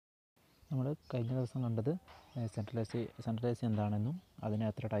നമ്മൾ കഴിഞ്ഞ ദിവസം കണ്ടത് സെൻട്രലൈസ് എന്താണെന്നും അതിന്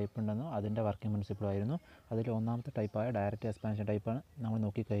എത്ര ടൈപ്പ് ഉണ്ടെന്നും അതിൻ്റെ വർക്കിംഗ് പ്രിൻസിപ്പിളും ആയിരുന്നു. അതിൽ ഒന്നാമത്തെ ടൈപ്പായ ഡയറക്റ്റ് എക്സ്പാൻഷൻ ടൈപ്പാണ് നമ്മൾ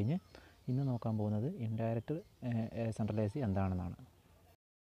നോക്കിക്കഴിഞ്ഞ് ഇന്ന് നോക്കാൻ പോകുന്നത് ഇൻഡയറക്റ്റ് സെൻട്രലൈസ് എന്താണെന്നാണ്.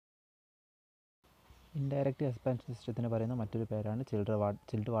 ഇൻഡയറക്റ്റ് എക്സ്പാൻഷൻ സിസ്റ്റത്തിന് പറയുന്ന മറ്റൊരു പേരാണ്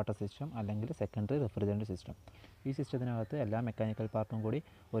ചിൽഡ് വാട്ടർ സിസ്റ്റം അല്ലെങ്കിൽ സെക്കൻഡറി റെഫ്രിജറൻറ്റ് സിസ്റ്റം. ഈ സിസ്റ്റത്തിനകത്ത് എല്ലാ മെക്കാനിക്കൽ പാർട്ടും കൂടി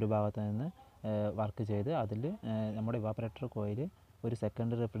ഒരു ഭാഗത്ത് നിന്ന് വർക്ക് ചെയ്ത് അതിൽ നമ്മുടെ ഇവാപ്പറേറ്റർ കോയിൽ ഒരു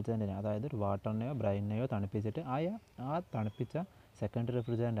സെക്കൻഡറി റെഫ്രിജറൻറ്റിനെ, അതായത് ഒരു വാട്ടറിനെയോ ബ്രൈനെയോ തണുപ്പിച്ചിട്ട് ആ തണുപ്പിച്ച സെക്കൻഡറി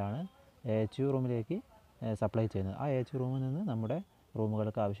റെഫ്രിജറൻ്റാണ് HU റൂമിലേക്ക് സപ്ലൈ ചെയ്യുന്നത്. ആ HU റൂമിൽ നിന്ന് നമ്മുടെ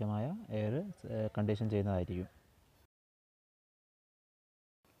റൂമുകൾക്ക് ആവശ്യമായ എയർ കണ്ടീഷൻ ചെയ്യുന്നതായിരിക്കും.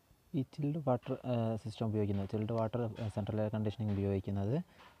 ഈ ചിൽഡ് വാട്ടർ സിസ്റ്റം ഉപയോഗിക്കുന്നത്, chilled water central air conditioning ഉപയോഗിക്കുന്നത്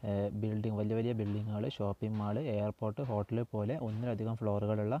വലിയ വലിയ ബിൽഡിങ്ങുകൾ, ഷോപ്പിംഗ് മാൾ, എയർപോർട്ട്, ഹോട്ടൽ പോലെ ഒന്നിലധികം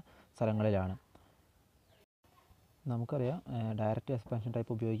ഫ്ലോറുകളുള്ള സ്ഥലങ്ങളിലാണ്. നമുക്കറിയാം ഡയറക്റ്റ് എക്സ്പാൻഷൻ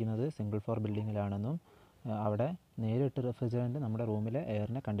ടൈപ്പ് ഉപയോഗിക്കുന്നത് സിംഗിൾ ഫ്ലോർ ബിൽഡിങ്ങിലാണെന്നും അവിടെ നേരിട്ട് റെഫ്രിജറൻറ്റ് നമ്മുടെ റൂമിലെ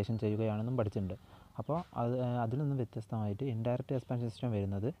എയറിനെ കണ്ടീഷൻ ചെയ്യുകയാണെന്നും പഠിച്ചിട്ടുണ്ട്. അപ്പോൾ അതിൽ നിന്നും വ്യത്യസ്തമായിട്ട് ഇൻഡയറക്റ്റ് എക്സ്പാൻഷൻ സിസ്റ്റം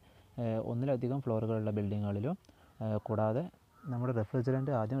വരുന്നത് ഒന്നിലധികം ഫ്ലോറുകളുള്ള ബിൽഡിങ്ങുകളിലും കൂടാതെ നമ്മുടെ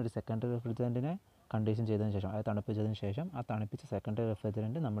റെഫ്രിജറൻറ്റ് ആദ്യം ഒരു സെക്കൻഡറി റെഫ്രിജറൻറ്റിനെ കണ്ടീഷൻ ചെയ്തതിന് ശേഷം, അത് തണുപ്പിച്ചതിന് ശേഷം ആ തണുപ്പിച്ച സെക്കൻഡറി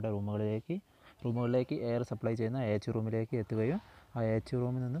റെഫ്രിജറൻറ്റ് നമ്മുടെ റൂമുകളിലേക്ക് എയർ സപ്ലൈ ചെയ്യുന്ന HU റൂമിലേക്ക് എത്തുകയും ആ HU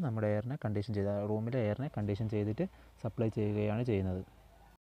റൂമിൽ നിന്ന് നമ്മുടെ റൂമിലെ എയറിനെ കണ്ടീഷൻ ചെയ്തിട്ട് സപ്ലൈ ചെയ്യുകയാണ് ചെയ്യുന്നത്.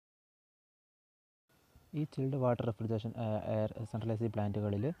 ഈ chilled water refrigeration air centralised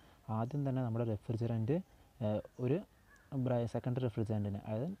പ്ലാന്റുകളിൽ ആദ്യം തന്നെ നമ്മുടെ റെഫ്രിജറൻറ്റ് ഒരു സെക്കൻഡറി റെഫ്രിജറൻറ്റിന്,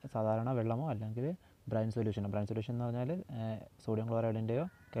 അതായത് സാധാരണ വെള്ളമോ അല്ലെങ്കിൽ ബ്രൈൻ സൊല്യൂഷൻ എന്ന് പറഞ്ഞാൽ സോഡിയം ക്ലോറൈഡിൻ്റെയോ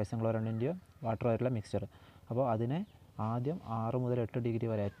കാൽസ്യം ക്ലോറൈഡിൻ്റെയോ വാട്ടറുമായിട്ടുള്ള മിക്സ്ചർ. അപ്പോൾ അതിനെ ആദ്യം 6 മുതൽ 8 ഡിഗ്രി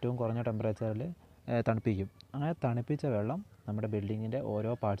വരെ ഏറ്റവും കുറഞ്ഞ ടെമ്പറേച്ചറിൽ തണുപ്പിക്കും. അങ്ങനെ തണുപ്പിച്ച വെള്ളം നമ്മുടെ ബിൽഡിങ്ങിൻ്റെ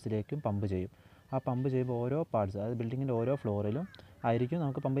ഓരോ പാർട്സിലേക്കും പമ്പ് ചെയ്യും. ആ പമ്പ് ചെയ്യുമ്പോൾ ഓരോ പാർട്സ്, അതായത് ബിൽഡിങ്ങിൻ്റെ ഓരോ ഫ്ലോറിലും ആയിരിക്കും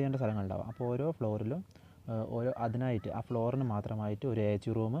നമുക്ക് പമ്പ് ചെയ്യേണ്ട സ്ഥലങ്ങളുണ്ടാവും. അപ്പോൾ ഓരോ ഫ്ലോറിലും അതിനായിട്ട് ആ ഫ്ലോറിന് മാത്രമായിട്ട് ഒരു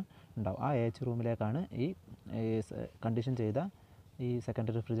HU റൂം ഉണ്ടാവും. ആ HU റൂമിലേക്കാണ് ഈ കണ്ടീഷൻ ചെയ്ത ഈ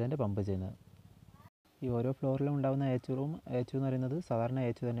സെക്കൻഡറി റെഫ്രിജറൻറ്റ് പമ്പ് ചെയ്യുന്നത്. ഈ ഓരോ ഫ്ലോറിലും ഉണ്ടാകുന്ന HU എന്ന് പറയുന്നത് സാധാരണ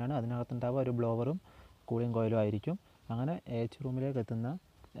HU തന്നെയാണ്. അതിനകത്തുണ്ടാവുക ഒരു ബ്ലോവറും കൂളിംഗ് കോയിലും ആയിരിക്കും. അങ്ങനെ HU റൂമിലേക്ക് എത്തുന്ന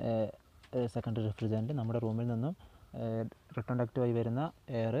സെക്കൻഡറി റെഫ്രിജറൻറ്റ് നമ്മുടെ റൂമിൽ നിന്നും റിട്ടേൺ ഡക്റ്റ് വഴി വരുന്ന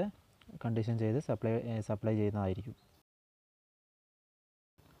എയർ കണ്ടീഷൻ ചെയ്ത് സപ്ലൈ ചെയ്യുന്നതായിരിക്കും.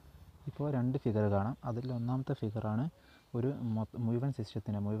 ഇപ്പോൾ 2 ഫിഗർ കാണാം. അതിൽ ഒന്നാമത്തെ ഫിഗറാണ് ഒരു മുഴുവൻ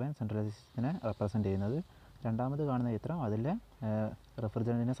സെൻട്രലൈസ് സിസ്റ്റത്തിനെ റെപ്രസെൻറ്റ് ചെയ്യുന്നത്. രണ്ടാമത് കാണുന്ന ചിത്രം അതിലെ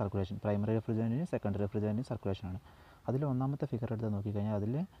റെഫ്രിജറൻറ്റിൻ്റെ സർക്കുലേഷൻ, പ്രൈമറി റെഫ്രിജറൻറ്റിനും സെക്കൻഡറി റെഫ്രിജറൻറ്റിനും സർക്കുലേഷനാണ്. അതിൽ ഒന്നാമത്തെ ഫിഗർ എടുത്ത് നോക്കിക്കഴിഞ്ഞാൽ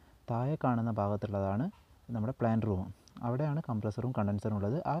അതിൽ താഴെ കാണുന്ന ഭാഗത്തുള്ളതാണ് നമ്മുടെ പ്ലാന്റ് റൂം. അവിടെയാണ് കംപ്രസറും കണ്ടൻസറും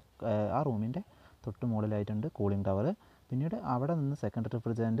ഉള്ളത്. ആ റൂമിൻ്റെ തൊട്ട് മുകളിലായിട്ടുണ്ട് കൂളിംഗ് ടവർ. പിന്നീട് അവിടെ നിന്ന് സെക്കൻഡറി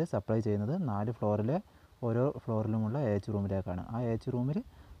റെഫ്രിജറൻറ്റ് സപ്ലൈ ചെയ്യുന്നത് 4 ഫ്ലോറിലെ ഓരോ ഫ്ലോറിലുമുള്ള HU റൂമിലേക്കാണ്. ആ HU റൂമിൽ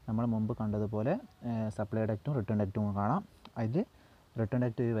നമ്മൾ മുമ്പ് കണ്ടതുപോലെ സപ്ലൈ ഡക്റ്റും റിട്ടേൺ ഡക്റ്റും കാണാം. അതിൽ റിട്ടേൺ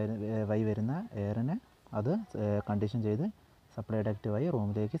ഡക്റ്റ് വഴി വരുന്ന എയറിനെ അത് കണ്ടീഷൻ ചെയ്ത് സപ്ലൈ ഡക്റ്റ് വഴി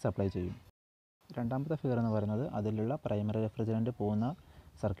റൂമിലേക്ക് സപ്ലൈ ചെയ്യും. രണ്ടാമത്തെ ഫിഗർ എന്ന് പറയുന്നത് അതിലുള്ള പ്രൈമറി റെഫ്രിജറൻറ്റ് പോകുന്ന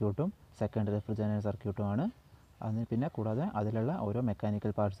സർക്യൂട്ടും സെക്കൻഡറി റെഫ്രിജറൻറ്റ് സർക്യൂട്ടുമാണ്. പിന്നെ കൂടാതെ അതിലുള്ള ഓരോ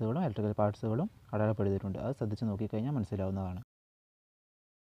മെക്കാനിക്കൽ പാർട്സുകളും ഇലക്ട്രിക്കൽ പാർട്സുകളും അടയാളപ്പെടുത്തിയിട്ടുണ്ട്. അത് ശ്രദ്ധിച്ച് നോക്കിക്കഴിഞ്ഞാൽ മനസ്സിലാവുന്നതാണ്.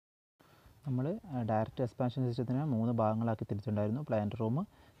 നമ്മൾ direct expansion സിസ്റ്റത്തിനെ 3 ഭാഗങ്ങളാക്കി തിരിച്ചിട്ടുണ്ടായിരുന്നു: plant room,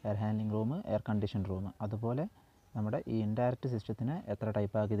 air handling room, air condition room. അതുപോലെ നമ്മുടെ ഈ ഇൻഡയറക്റ്റ് സിസ്റ്റത്തിനെ എത്ര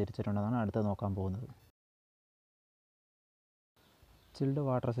ടൈപ്പാക്കി തിരിച്ചിട്ടുണ്ടെന്നാണ് അടുത്ത് നോക്കാൻ പോകുന്നത്. ചിൽഡ്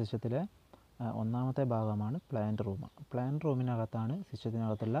വാട്ടർ സിസ്റ്റത്തിലെ ഒന്നാമത്തെ ഭാഗമാണ് പ്ലാന്റ് റൂം. പ്ലാന്റ് റൂമിനകത്താണ്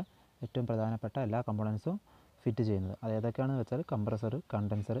സിസ്റ്റത്തിനകത്തുള്ള ഏറ്റവും പ്രധാനപ്പെട്ട എല്ലാ കമ്പോണൻസും ഫിറ്റ് ചെയ്യുന്നത്. അത് ഏതൊക്കെയാണെന്ന് വെച്ചാൽ compressor,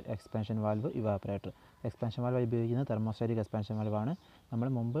 condenser, expansion valve, evaporator. Expansion valve ഉപയോഗിക്കുന്നത് തെർമോസ്റ്റാറ്റിക് എക്സ്പാൻഷൻ വാൽവാണ്. നമ്മൾ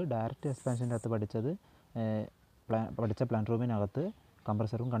മുമ്പ് ഡയറക്റ്റ് എക്സ്പാൻഷൻ്റെ അകത്ത് പഠിച്ച പ്ലാന്റ് റൂമിനകത്ത്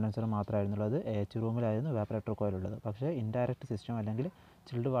കംപ്രസറും കണ്ടൻസറും മാത്രമായിരുന്നുള്ളത്. HU റൂമിലായിരുന്നു evaporator കോയിലുള്ളത്. പക്ഷേ ഇൻഡയറക്റ്റ് സിസ്റ്റം അല്ലെങ്കിൽ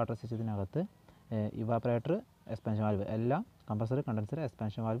chilled water സിസ്റ്റത്തിനകത്ത് evaporator, expansion valve എല്ലാം, compressor, condenser,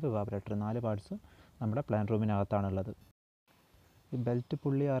 expansion valve, evaporator 4 പാർട്സും നമ്മുടെ പ്ലാന്റ് റൂമിനകത്താണുള്ളത്. ഈ ബെൽറ്റ്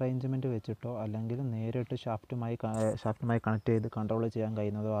പുള്ളി അറേഞ്ച്മെൻറ്റ് വെച്ചിട്ടോ അല്ലെങ്കിൽ നേരിട്ട് ഷാഫ്റ്റുമായി കണക്ട് ചെയ്ത് കൺട്രോൾ ചെയ്യാൻ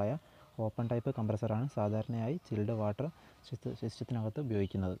കഴിയുന്നതോ ആയ ഓപ്പൺ ടൈപ്പ് കംപ്രസറാണ് സാധാരണയായി ചിൽഡ് വാട്ടർ സിസ്റ്റത്തിനകത്ത്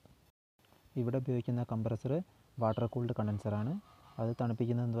ഉപയോഗിക്കുന്നത്. ഇവിടെ ഉപയോഗിക്കുന്ന കംപ്രസർ വാട്ടർ കൂൾഡ് കണ്ടൻസറാണ്. അത്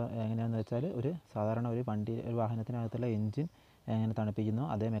തണുപ്പിക്കുന്നത് എങ്ങനെയാണെന്ന് വെച്ചാൽ സാധാരണ ഒരു വാഹനത്തിനകത്തുള്ള എൻജിൻ എങ്ങനെ തണുപ്പിക്കുന്നോ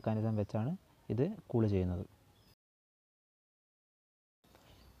അതേ മെക്കാനിസം വെച്ചാണ് ഇത് കൂൾ ചെയ്യുന്നത്.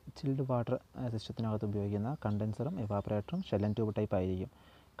 ചിൽഡ് വാട്ടർ സിസ്റ്റത്തിനകത്ത് ഉപയോഗിക്കുന്ന കണ്ടൻസറും ഇവാപ്പറേറ്ററും ഷെൽ ആൻഡ് ട്യൂബ് ടൈപ്പ് ആയിരിക്കും.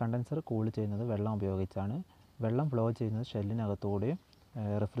 കണ്ടൻസർ കൂൾ ചെയ്യുന്നത് വെള്ളം ഉപയോഗിച്ചാണ്. വെള്ളം ഫ്ലോ ചെയ്യുന്നത് ഷെല്ലിനകത്തുകൂടെയും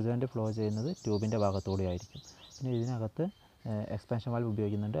റെഫ്രിജറൻറ്റ് ഫ്ലോ ചെയ്യുന്നത് ട്യൂബിൻ്റെ ഭാഗത്തുകൂടെയും ആയിരിക്കും. പിന്നെ ഇതിനകത്ത് എക്സ്പാൻഷൻ വാൽവ്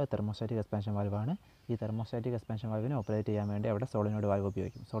ഉപയോഗിക്കുന്നുണ്ട്. Thermostatic expansion വാൽവാണ്. ഈ തെർമോസ്റ്റാറ്റിക് എക്സ്പാൻഷൻ വാൽവിനെ ഓപ്പറേറ്റ് ചെയ്യാൻ വേണ്ടി അവിടെ സോളിനോയിഡ് വാൽവ്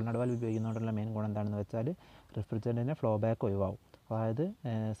ഉപയോഗിക്കും. സോളിനോയിഡ് വാൽവ് ഉപയോഗിക്കുന്നതുകൊണ്ടുള്ള മെയിൻ ഗുണം എന്താണെന്ന് വെച്ചാൽ റെഫ്രിജറൻറ്റിൻ്റെ ഫ്ലോ ബാക്ക് ഒഴിവാകും. അതായത്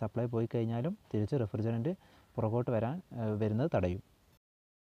സപ്ലൈ പോയി കഴിഞ്ഞാലും തിരിച്ച് റെഫ്രിജറൻറ്റ് പുറകോട്ട് വരുന്നത് തടയും.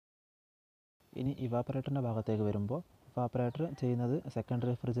 ഇനി ഇവാപ്പറേറ്ററിൻ്റെ ഭാഗത്തേക്ക് വരുമ്പോൾ ഇവാപ്പറേറ്റർ ചെയ്യുന്നത് സെക്കൻഡറി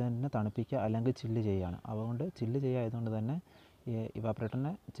റെഫ്രിജറൻറ്റിനെ തണുപ്പിക്കുക അല്ലെങ്കിൽ ചില്ല് ചെയ്യുകയാണ്. അതുകൊണ്ട് ചില്ല് ചെയ്യായതുകൊണ്ട് തന്നെ ഈ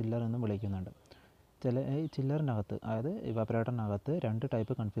ഇവാപ്പറേറ്ററിനെ ചില്ലർ എന്നും വിളിക്കുന്നുണ്ട്. ഈ ചില്ലറിനകത്ത് അതായത് ഇവാപ്പറേറ്ററിനകത്ത് 2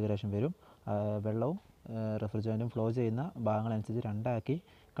 ടൈപ്പ് കൺഫിഗറേഷൻ വരും. വെള്ളവും റെഫ്രിജറൻറ്റും ഫ്ലോ ചെയ്യുന്ന ഭാഗങ്ങളനുസരിച്ച്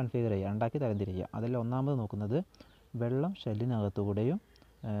രണ്ടാക്കി തരംതിരിക്കുക. അതിൽ ഒന്നാമത് നോക്കുന്നത് വെള്ളം ഷെല്ലിനകത്തുകൂടെയും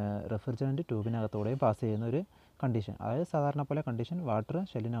റെഫ്രിജറൻറ്റ് ട്യൂബിനകത്തുകൂടെയും പാസ് ചെയ്യുന്ന ഒരു കണ്ടീഷൻ. അതായത് സാധാരണ പോലെ കണ്ടീഷൻ വാട്ടർ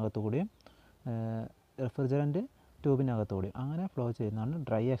ഷെല്ലിനകത്തുകൂടെയും റെഫ്രിജറൻറ്റ് ട്യൂബിനകത്തുകൂടെയും അങ്ങനെ ഫ്ലോ ചെയ്യുന്നതാണ്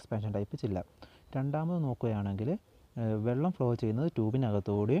ഡ്രൈ എക്സ്പാൻഷൻ ടൈപ്പ് ചില്ലർ. രണ്ടാമത് നോക്കുകയാണെങ്കിൽ വെള്ളം ഫ്ലോ ചെയ്യുന്നത്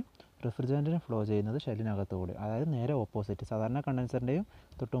ട്യൂബിനകത്തുകൂടിയും റെഫ്രിജറൻറ്റിന് ഫ്ലോ ചെയ്യുന്നത് ഷെല്ലിനകത്തുകൂടി. അതായത് നേരെ ഓപ്പോസിറ്റ്. സാധാരണ കണ്ടൻസറിൻ്റെയും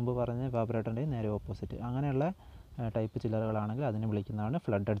തൊട്ടുമുമ്പ് പറഞ്ഞ ഇവാപ്പറേറ്ററിൻ്റെയും നേരെ ഓപ്പോസിറ്റ്. അങ്ങനെയുള്ള ടൈപ്പ് ചില്ലറുകളാണെങ്കിൽ അതിനെ വിളിക്കുന്നതാണ്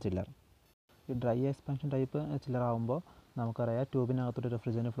ഫ്ലഡഡ് ചില്ലർ. ഈ ഡ്രൈ എക്സ്പാൻഷൻ ടൈപ്പ് ചില്ലർ ആകുമ്പോൾ നമുക്കറിയാം ട്യൂബിനകത്തോട്ട്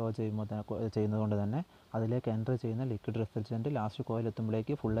റെഫ്രിജറൻറ്റ് ഫ്ലോ ചെയ്യുന്നതുകൊണ്ട് തന്നെ അതിലേക്ക് എൻ്റർ ചെയ്യുന്ന ലിക്വിഡ് റെഫ്രിജറൻറ്റ് ലാസ്റ്റ് കോയിൽ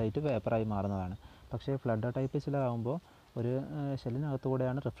എത്തുമ്പോഴേക്ക് ഫുള്ളായിട്ട് വേപ്പറായി മാറുന്നതാണ്. പക്ഷേ ഫ്ലഡ് ടൈപ്പ് ചില്ലർ ആകുമ്പോൾ ഒരു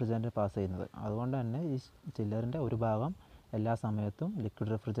ഷെല്ലിനകത്തുകൂടെയാണ് റെഫ്രിജറൻറ്റ് പാസ് ചെയ്യുന്നത്. അതുകൊണ്ട് തന്നെ ഈ ചില്ലറിൻ്റെ ഒരു ഭാഗം എല്ലാ സമയത്തും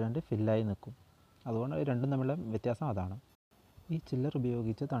ലിക്വിഡ് റെഫ്രിജറൻറ്റ് ഫില്ലായി നിൽക്കും. അതുകൊണ്ട് രണ്ടും തമ്മിലുള്ള വ്യത്യാസം അതാണ്. ഈ ചില്ലർ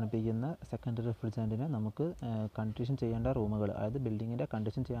ഉപയോഗിച്ച് തണുപ്പിക്കുന്ന സെക്കൻഡറി റെഫ്രിജറൻറ്റിനെ നമുക്ക് കണ്ടീഷൻ ചെയ്യേണ്ട റൂമുകൾ, അതായത് ബിൽഡിങ്ങിൻ്റെ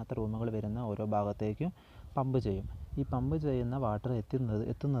കണ്ടീഷൻ ചെയ്യാത്ത റൂമുകൾ വരുന്ന ഓരോ ഭാഗത്തേക്കും പമ്പ് ചെയ്യും. ഈ പമ്പ് ചെയ്യുന്ന വാട്ടർ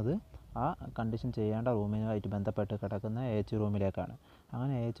എത്തുന്നത് ആ കണ്ടീഷൻ ചെയ്യേണ്ട റൂമിനുമായിട്ട് ബന്ധപ്പെട്ട് കിടക്കുന്ന AH റൂമിലേക്കാണ്.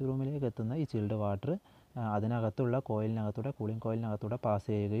 അങ്ങനെ AH റൂമിലേക്ക് എത്തുന്ന ഈ ചിൽഡ് വാട്ടർ അതിനകത്തുള്ള കോയിലിനകത്തൂടെ കൂളിംഗ് കോയിലിനകത്തൂടെ പാസ്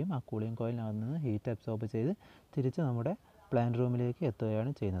ചെയ്യുകയും ആ കൂളിംഗ് കോയിലിനകത്ത് നിന്ന് ഹീറ്റ് അബ്സോർബ് ചെയ്ത് തിരിച്ച് നമ്മുടെ പ്ലാന്റ് റൂമിലേക്ക്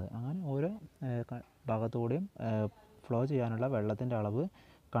എത്തുകയാണ് ചെയ്യുന്നത്. അങ്ങനെ ഓരോ ഭാഗത്തുകൂടെയും ഫ്ലോ ചെയ്യാനുള്ള വെള്ളത്തിൻ്റെ അളവ്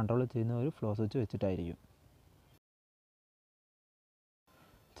കൺട്രോൾ ചെയ്യുന്ന ഒരു ഫ്ലോ സ്വിച്ച് വെച്ചിട്ടായിരിക്കും.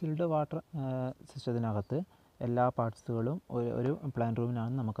 ചിൽഡ് വാട്ടർ സിസ്റ്റത്തിനകത്ത് എല്ലാ പാർട്സുകളും ഒരു പ്ലാന്റ്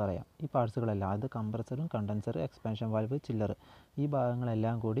റൂമിനാണെന്ന് നമുക്കറിയാം. ഈ പാർട്സുകളെല്ലാം, അത് കംപ്രസറും കണ്ടൻസർ എക്സ്പാൻഷൻ വാൽവ് ചില്ലർ, ഈ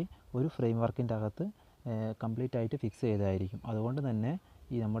ഭാഗങ്ങളെല്ലാം കൂടി ഒരു ഫ്രെയിം വർക്കിൻ്റെ അകത്ത് കംപ്ലീറ്റ് ആയിട്ട് ഫിക്സ് ചെയ്തതായിരിക്കും. അതുകൊണ്ട് തന്നെ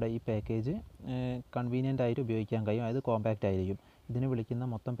നമ്മുടെ ഈ പാക്കേജ് കൺവീനിയൻ്റ് ആയിട്ട് ഉപയോഗിക്കാൻ കഴിയും. അതായത് കോമ്പാക്റ്റ് ആയിരിക്കും. ഇതിന് വിളിക്കുന്ന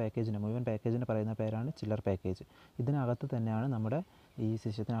മുഴുവൻ പാക്കേജിന് പറയുന്ന പേരാണ് ചില്ലർ പാക്കേജ്. ഇതിനകത്ത് തന്നെയാണ് നമ്മുടെ ഈ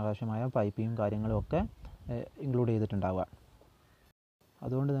സിസ്റ്റത്തിന് ആവശ്യമായ പൈപ്പിങ്ങും കാര്യങ്ങളും ഒക്കെ ഇൻക്ലൂഡ് ചെയ്തിട്ടുണ്ടാവുക.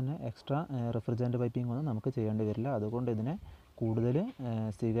 അതുകൊണ്ട് തന്നെ എക്സ്ട്രാ റെഫ്രിജറൻറ്റ് പൈപ്പിംഗ് ഒന്നും നമുക്ക് ചെയ്യേണ്ടി വരില്ല. അതുകൊണ്ട് ഇതിനെ കൂടുതൽ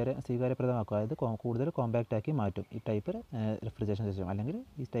സ്വീകാര്യപ്രദമാക്കും. അതായത് കൂടുതൽ കോമ്പാക്റ്റ് ആക്കി മാറ്റും ഈ ടൈപ്പ് റെഫ്രിജറേഷൻ സിസ്റ്റം, അല്ലെങ്കിൽ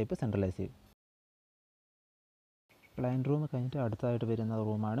ഈ ടൈപ്പ് സെൻട്രലൈസ് ചെയ്യും. പ്ലാന്റ് റൂം കഴിഞ്ഞിട്ട് അടുത്തായിട്ട് വരുന്ന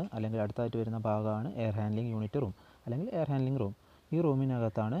റൂമാണ്, അല്ലെങ്കിൽ അടുത്തായിട്ട് വരുന്ന ഭാഗമാണ് എയർ ഹാൻഡ്ലിംഗ് യൂണിറ്റ് റൂം, അല്ലെങ്കിൽ എയർ ഹാൻഡ്ലിംഗ് റൂം. ഈ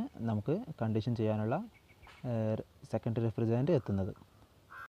റൂമിനകത്താണ് നമുക്ക് കണ്ടീഷൻ ചെയ്യാനുള്ള സെക്കൻഡറി റെഫ്രിജറൻറ്റ് എത്തുന്നത്.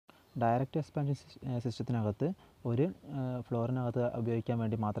 ഡയറക്റ്റ് എക്സ്പാൻഷൻ സിസ്റ്റത്തിനകത്ത് ഒരു ഫ്ലോറിനകത്ത് ഉപയോഗിക്കാൻ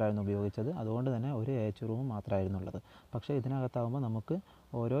വേണ്ടി മാത്രമായിരുന്നു ഉപയോഗിച്ചത്. അതുകൊണ്ട് തന്നെ ഒരു AH റൂം മാത്രമായിരുന്നു ഉള്ളത്. പക്ഷേ ഇതിനകത്താകുമ്പോൾ നമുക്ക്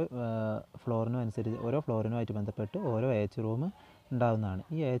ഓരോ ഫ്ലോറിനുമായിട്ട് ബന്ധപ്പെട്ട് ഓരോ AH റൂം ഉണ്ടാകുന്നതാണ്.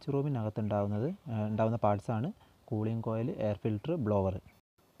 ഈ AH റൂമിനകത്ത് ഉണ്ടാകുന്ന പാർട്സാണ് cooling coil, air filter, blower.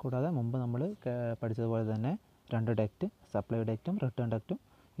 കൂടാതെ മുമ്പ് നമ്മൾ പഠിച്ചതുപോലെ തന്നെ 2 ഡക്റ്റ്, സപ്ലൈ ഡക്റ്റും റിട്ടേൺ ഡക്റ്റും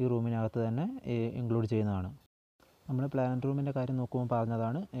ഈ റൂമിനകത്ത് തന്നെ ഇൻക്ലൂഡ് ചെയ്യുന്നതാണ്. നമ്മൾ പ്ലാന്റ് റൂമിൻ്റെ കാര്യം നോക്കുമ്പോൾ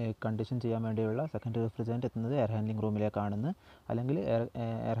പറഞ്ഞതാണ് കണ്ടീഷൻ ചെയ്യാൻ വേണ്ടിയുള്ള സെക്കൻഡറി റെഫ്രിജറൻറ്റ് എത്തുന്നത് എയർ ഹാൻഡ്ലിംഗ് റൂമിലേക്കാണെന്ന്, അല്ലെങ്കിൽ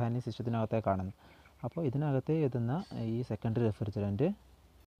എയർ ഹാൻഡ്ലിംഗ് സിസ്റ്റത്തിനകത്തേക്കാണെന്ന്. അപ്പോൾ ഇതിനകത്ത് എത്തുന്ന ഈ സെക്കൻഡറി റെഫ്രിജറൻറ്റ്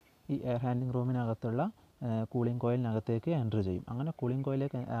ഈ എയർ ഹാൻഡ്ലിംഗ് റൂമിനകത്തുള്ള കൂളിംഗ് കോയിലിനകത്തേക്ക് എൻ്റർ ചെയ്യും. അങ്ങനെ കൂളിംഗ്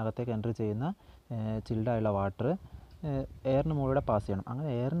കോയിലിനകത്തേക്ക് എൻ്റർ ചെയ്യുന്ന ചിൽഡായുള്ള വാട്ടർ എയറിന് മുകളിലൂടെ പാസ് ചെയ്യണം. അങ്ങനെ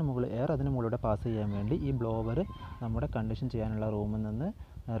എയർ അതിന് മുകളിലൂടെ പാസ് ചെയ്യാൻ വേണ്ടി ഈ ബ്ലോവർ നമ്മുടെ കണ്ടീഷൻ ചെയ്യാനുള്ള റൂമിൽ നിന്ന്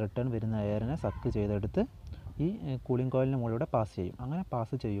റിട്ടേൺ വരുന്ന എയറിനെ സക്ക് ചെയ്തെടുത്ത് ഈ കൂളിംഗ് കോയിലിന് മുകളിലൂടെ പാസ് ചെയ്യും. അങ്ങനെ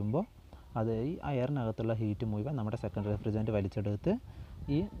പാസ് ചെയ്യുമ്പോൾ അത് ഈ എയറിനകത്തുള്ള ഹീറ്റ് മുഴുവൻ നമ്മുടെ സെക്കൻഡറി റെഫ്രിജറൻറ്റ് വലിച്ചെടുത്ത്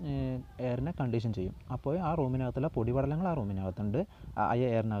ഈ എയറിനെ കണ്ടീഷൻ ചെയ്യും. അപ്പോൾ ആ റൂമിനകത്തുള്ള പൊടിപടലങ്ങൾ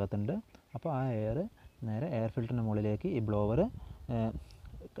എയറിനകത്തുണ്ട്. അപ്പോൾ ആ എയർ നേരെ എയർ ഫിൽറ്ററിന് മുകളിലേക്ക് ഈ ബ്ലോവർ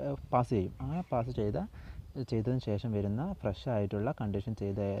പാസ് ചെയ്യും. അങ്ങനെ പാസ് ചെയ്തതിന് ശേഷം വരുന്ന ഫ്രഷ് ആയിട്ടുള്ള കണ്ടീഷൻ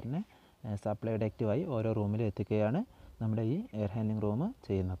ചെയ്ത എയറിനെ സപ്ലൈ ഡക്റ്റ് വഴി ഓരോ റൂമിലും എത്തിക്കുകയാണ് നമ്മുടെ ഈ എയർ ഹാൻഡ്ലിംഗ് റൂം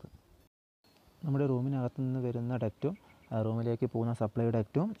ചെയ്യുന്നത്. നമ്മുടെ റൂമിനകത്ത് നിന്ന് വരുന്ന ഡക്റ്റും റൂമിലേക്ക് പോകുന്ന സപ്ലൈ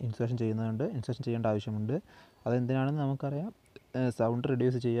ഡക്റ്റും ഇൻസേർഷൻ ചെയ്യേണ്ട ആവശ്യമുണ്ട്. അതെന്തിനാണെന്ന് നമുക്കറിയാം. സൗണ്ട്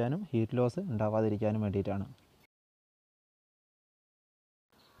റെഡ്യൂസ് ചെയ്യാനും ഹീറ്റ് ലോസ് ഉണ്ടാവാതിരിക്കാനും വേണ്ടിയിട്ടാണ്.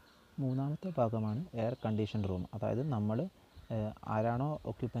 മൂന്നാമത്തെ ഭാഗമാണ് എയർ കണ്ടീഷൻ റൂം. അതായത് നമ്മൾ ആരാണോ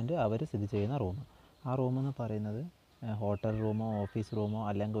ഒക്യുപ്പൻ്റ് അവർ സ്ഥിതി ചെയ്യുന്ന റൂം. ആ റൂമെന്ന് പറയുന്നത് ഹോട്ടൽ റൂമോ ഓഫീസ് റൂമോ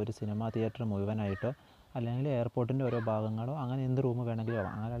അല്ലെങ്കിൽ ഒരു സിനിമ തിയേറ്റർ മുഴുവനായിട്ടോ അല്ലെങ്കിൽ എയർപോർട്ടിൻ്റെ ഓരോ ഭാഗങ്ങളോ അങ്ങനെ എന്ത് റൂം വേണമെങ്കിലും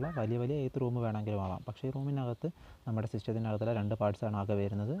ആവാം. അങ്ങനെയുള്ള വലിയ വലിയ ഏത് റൂം വേണമെങ്കിലും ആവാം. പക്ഷേ ഈ റൂമിനകത്ത് നമ്മുടെ സിസ്റ്റത്തിനകത്തുള്ള 2 പാർട്സാണ് ആകെ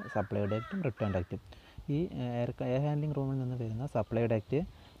വരുന്നത്, സപ്ലൈ ഡക്റ്റും റിട്ടേൺ ഡക്റ്റും. ഈ എയർ ഹാൻഡ്ലിംഗ് റൂമിൽ നിന്ന് വരുന്ന സപ്ലൈ ഡക്റ്റ്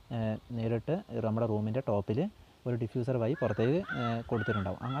നേരിട്ട് നമ്മുടെ റൂമിൻ്റെ ടോപ്പിൽ ഒരു ഡിഫ്യൂസർ വഴി പുറത്തേക്ക്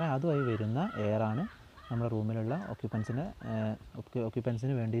കൊടുത്തിട്ടുണ്ടാവും. അങ്ങനെ അതുവഴി വരുന്ന എയറാണ് നമ്മുടെ റൂമിലുള്ള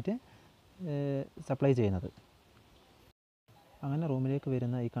ഓക്യുപ്പൻസിന് വേണ്ടിയിട്ട് സപ്ലൈ ചെയ്യുന്നത്. അങ്ങനെ റൂമിലേക്ക്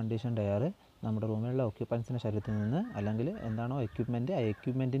വരുന്ന ഈ കണ്ടീഷൻഡ് എയർ നമ്മുടെ റൂമിലുള്ള ഓക്യുപ്പൻസിൻ്റെ ശരീരത്തിൽ നിന്ന് അല്ലെങ്കിൽ എന്താണോ എക്യുപ്മെൻറ്റ്, ആ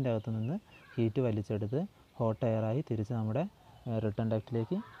എക്യുപ്മെൻറ്റിൻ്റെ അകത്ത് നിന്ന് ഹീറ്റ് വലിച്ചെടുത്ത് ഹോട്ട് എയറായി തിരിച്ച് നമ്മുടെ റിട്ടേൺ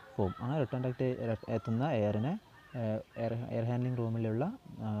ഡക്റ്റിലേക്ക് പോകും. അങ്ങനെ റിട്ടേൺ ഡക്റ്റ് എത്തുന്ന എയറിനെ എയർ ഹാൻഡ്ലിംഗ് റൂമിലുള്ള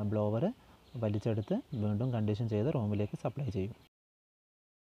ബ്ലോവർ വലിച്ചെടുത്ത് വീണ്ടും കണ്ടീഷൻ ചെയ്ത് റൂമിലേക്ക് സപ്ലൈ ചെയ്യും.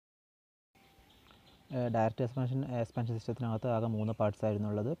 ഡയറക്റ്റ് എക്സ്പാൻഷൻ സിസ്റ്റത്തിനകത്ത് ആകെ 3 പാർട്സ് ആയിരുന്നു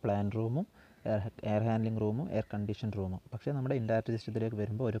ഉള്ളത്, പ്ലാൻ റൂമും എയർ ഹാൻഡ്ലിംഗ് റൂമും എയർ കണ്ടീഷൻ റൂമും. പക്ഷേ നമ്മുടെ ഇൻഡയറക്റ്റ് സിസ്റ്റത്തിലേക്ക്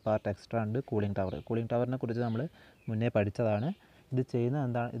വരുമ്പോൾ ഒരു പാർട്ട് എക്സ്ട്രാ ഉണ്ട്, കൂളിംഗ് ടവർ. കൂളിംഗ് ടവറിനെ കുറിച്ച് നമ്മൾ മുന്നേ പഠിച്ചതാണ്. ഇത് ചെയ്യുന്ന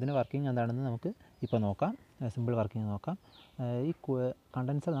എന്താണ്, ഇതിൻ്റെ വർക്കിംഗ് എന്താണെന്ന് നമുക്ക് ഇപ്പോൾ നോക്കാം. സിമ്പിൾ വർക്കിംഗ് നോക്കാം. ഈ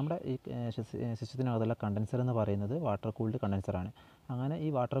കണ്ടൻസർ, നമ്മുടെ ഈ സിസ്റ്റത്തിനകത്തുള്ള കണ്ടൻസർ എന്ന് പറയുന്നത് വാട്ടർ കൂൾഡ് കണ്ടൻസറാണ്. അങ്ങനെ ഈ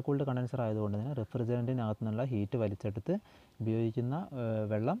വാട്ടർ കൂൾഡ് കണ്ടൻസർ ആയതുകൊണ്ട് തന്നെ റെഫ്രിജറൻറ്റിനകത്തു നിന്നുള്ള ഹീറ്റ് വലിച്ചെടുത്ത് ഉപയോഗിക്കുന്ന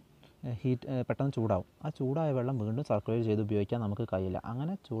വെള്ളം പെട്ടെന്ന് ചൂടാവും. ആ ചൂടായ വെള്ളം വീണ്ടും സർക്കുലേറ്റ് ചെയ്ത് ഉപയോഗിക്കാൻ നമുക്ക് കഴിയില്ല.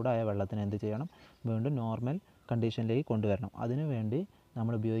 അങ്ങനെ ചൂടായ വെള്ളത്തിന് എന്ത് ചെയ്യണം, വീണ്ടും നോർമൽ കണ്ടീഷനിലേക്ക് കൊണ്ടുവരണം. അതിനുവേണ്ടി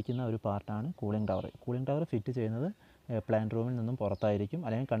നമ്മൾ ഉപയോഗിക്കുന്ന ഒരു പാർട്ടാണ് cooling tower. Cooling tower fit ചെയ്യുന്നത് പ്ലാൻ റൂമിൽ നിന്നും പുറത്തായിരിക്കും,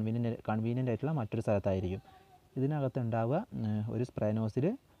 അല്ലെങ്കിൽ കൺവീനിയൻ്റ് ആയിട്ടുള്ള മറ്റൊരു സ്ഥലത്തായിരിക്കും. ഇതിനകത്ത് ഉണ്ടാവുക ഒരു സ്പ്രേ നോസിൽ,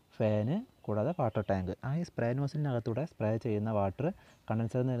 ഫാന്, കൂടാതെ വാട്ടർ ടാങ്ക്. ആ ഈ സ്പ്രേ നോസിലിനകത്തൂടെ സ്പ്രേ ചെയ്യുന്ന വാട്ടർ,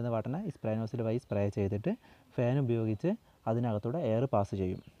 കണ്ടൻസറിൽ നിന്ന് വരുന്ന വാട്ടറിനെ ഈ സ്പ്രേ നോസിൽ വഴി സ്പ്രേ ചെയ്തിട്ട് ഫാൻ ഉപയോഗിച്ച് അതിനകത്തൂടെ എയർ പാസ്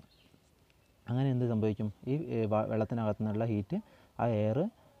ചെയ്യും. അങ്ങനെ എന്ത് സംഭവിക്കും, ഈ വെള്ളത്തിനകത്തു നിന്നുള്ള ഹീറ്റ് ആ എയർ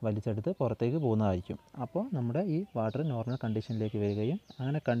വലിച്ചെടുത്ത് പുറത്തേക്ക് പോകുന്നതായിരിക്കും. അപ്പോൾ നമ്മുടെ ഈ വാട്ടർ നോർമൽ കണ്ടീഷനിലേക്ക് വരികയും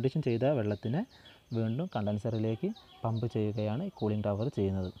അങ്ങനെ കണ്ടീഷൻ ചെയ്ത വെള്ളത്തിനെ വീണ്ടും കണ്ടൻസറിലേക്ക് പമ്പ് ചെയ്യുകയാണ് ഈ കൂളിംഗ് ടവർ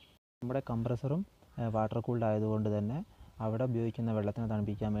ചെയ്യുന്നത്. നമ്മുടെ കംപ്രസറും വാട്ടർ കൂൾഡ് ആയതുകൊണ്ട് തന്നെ അവിടെ ഉപയോഗിക്കുന്ന വെള്ളത്തിനെ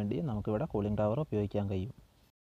തണുപ്പിക്കാൻ വേണ്ടി നമുക്കിവിടെ കൂളിംഗ് ടവർ ഉപയോഗിക്കാൻ കഴിയും.